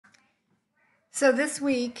So this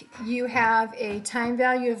week you have a time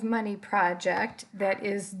value of money project that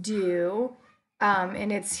is due,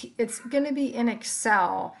 and it's going to be in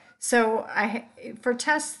Excel. So for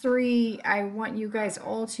test 3, I want you guys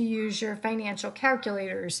all to use your financial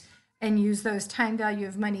calculators and use those time value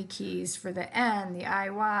of money keys for the N, the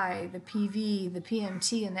IY, the PV, the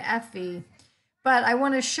PMT, and the FV. But I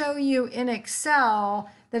want to show you in Excel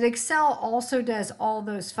that Excel also does all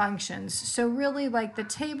those functions. So really, like, the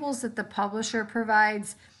tables that the publisher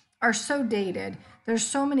provides are so dated. There's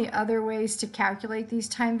so many other ways to calculate these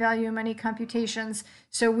time value money computations.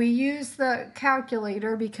 So we use the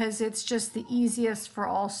calculator because it's just the easiest for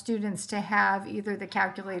all students to have either the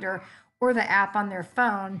calculator or the app on their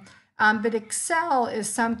phone. But Excel is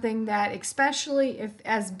something that, especially if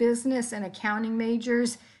as business and accounting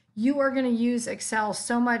majors, you are going to use Excel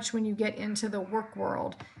so much when you get into the work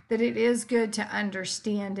world that it is good to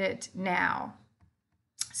understand it now.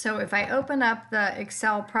 So if I open up the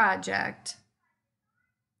Excel project,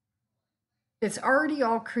 it's already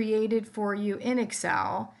all created for you in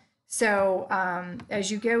Excel. So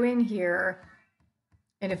as you go in here,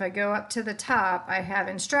 and if I go up to the top, I have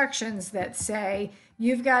instructions that say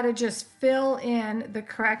you've got to just fill in the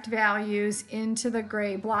correct values into the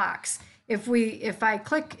gray blocks. If I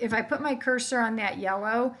put my cursor on that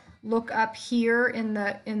yellow, look up here in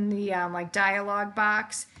the like dialog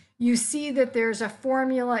box, you see that there's a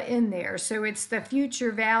formula in there. So it's the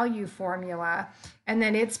future value formula, and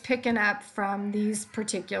then it's picking up from these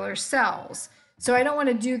particular cells. So I don't want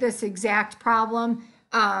to do this exact problem.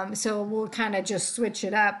 So we'll kind of just switch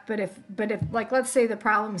it up. But if like, let's say the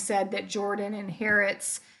problem said that Jordan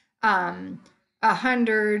inherits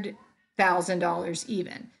 $100,000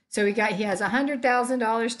 even. So he has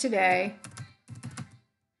 $100,000 today.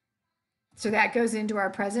 So that goes into our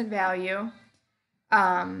present value.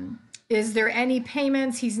 Is there any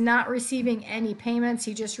payments? He's not receiving any payments.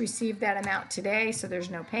 He just received that amount today, so there's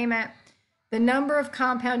no payment. The number of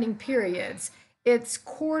compounding periods, it's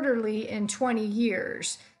quarterly in 20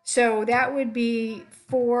 years. So that would be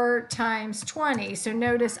 4 times 20. So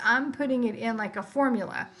notice I'm putting it in like a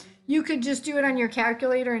formula. You could just do it on your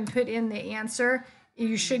calculator and put in the answer.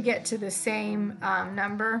 You should get to the same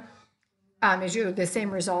number, the same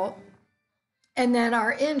result. And then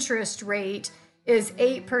our interest rate is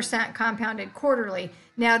 8% compounded quarterly.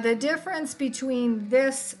 Now the difference between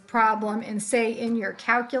this problem and say in your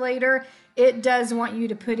calculator, it does want you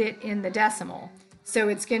to put it in the decimal. So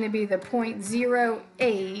it's going to be the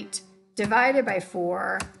 0.08 divided by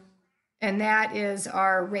 4, and that is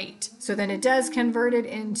our rate. So then it does convert it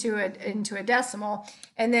into a decimal,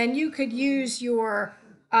 and then you could use your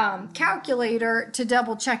calculator to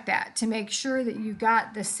double check that to make sure that you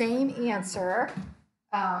got the same answer.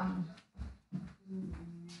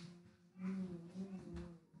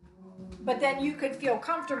 But then you could feel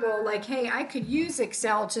comfortable like, hey, I could use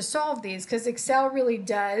Excel to solve these, because Excel really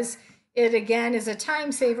does. It, again, is a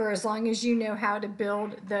time saver as long as you know how to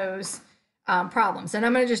build those problems. And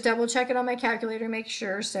I'm going to just double check it on my calculator, make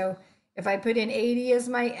sure. So if I put in 80 as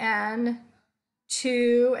my N,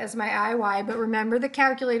 2 as my IY, but remember the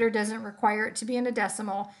calculator doesn't require it to be in a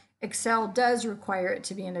decimal. Excel does require it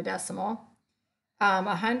to be in a decimal.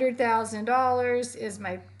 $100,000 is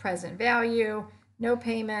my present value, no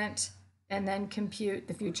payment, and then compute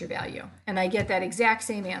the future value. And I get that exact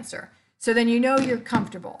same answer. So then you know you're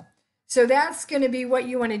comfortable. So that's going to be what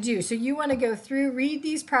you want to do. So you want to go through, read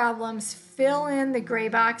these problems, fill in the gray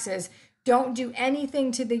boxes. Don't do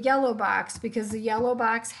anything to the yellow box because the yellow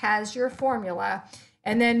box has your formula,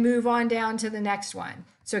 and then move on down to the next one.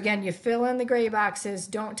 So again, you fill in the gray boxes,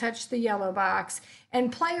 don't touch the yellow box,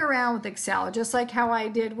 and play around with Excel, just like how I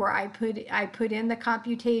did where I put in the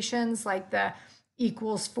computations like the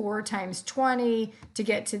equals 4 times 20 to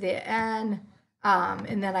get to the N.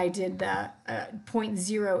 And then I did the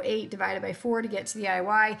 0.08 divided by 4 to get to the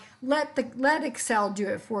IY. Let Excel do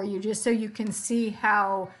it for you, just so you can see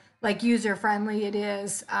how like user-friendly it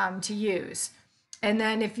is to use. And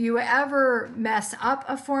then if you ever mess up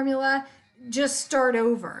a formula, just start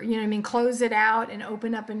over. You know what I mean? Close it out and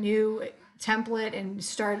open up a new template and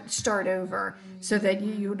start over, so that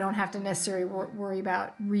you don't have to necessarily worry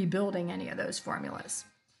about rebuilding any of those formulas.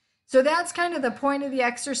 So that's kind of the point of the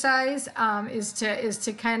exercise, is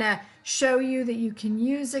to kind of show you that you can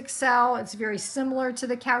use Excel. It's very similar to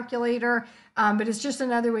the calculator, but it's just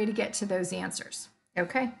another way to get to those answers.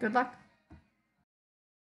 Okay, good luck.